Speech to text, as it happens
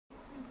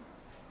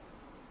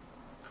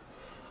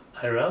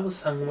I love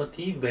sanguma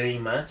tea very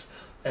much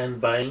and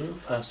buying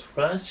first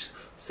flush,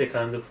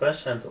 second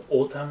flush and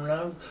autumn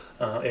loud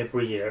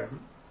every year.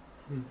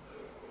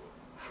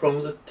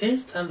 From the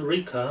taste and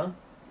liquor,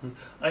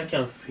 I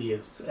can feel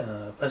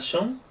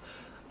passion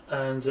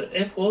and the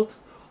effort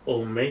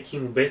of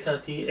making better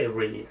tea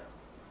every year.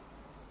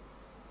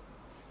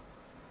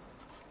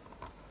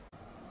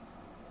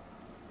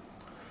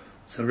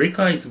 The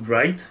liquor is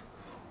bright,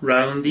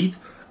 rounded,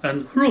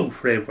 and full of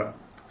flavor.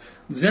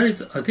 There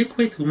is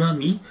adequate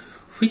umami,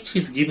 which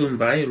is given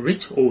by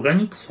rich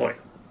organic soil.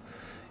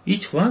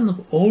 Each one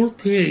of all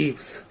tea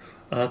leaves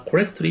are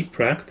correctly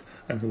plucked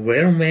and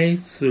well made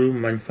through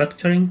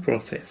manufacturing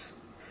process.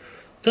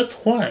 That's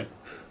why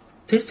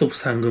taste of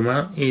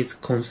sanguma is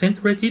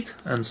concentrated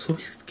and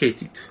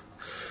sophisticated.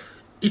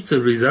 It's a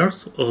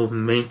result of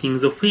maintaining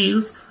the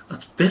fields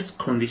at best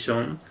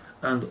condition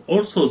and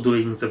also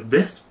doing the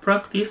best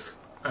practice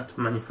at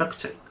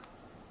manufacturing.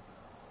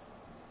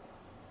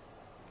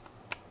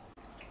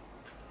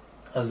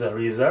 As a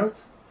result,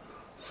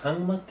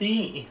 sanguma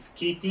tea is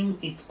keeping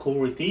its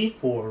quality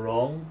for a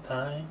long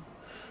time,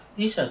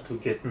 easier to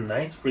get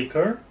nice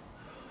liquor,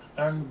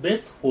 and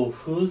best for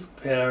food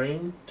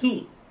pairing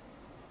too.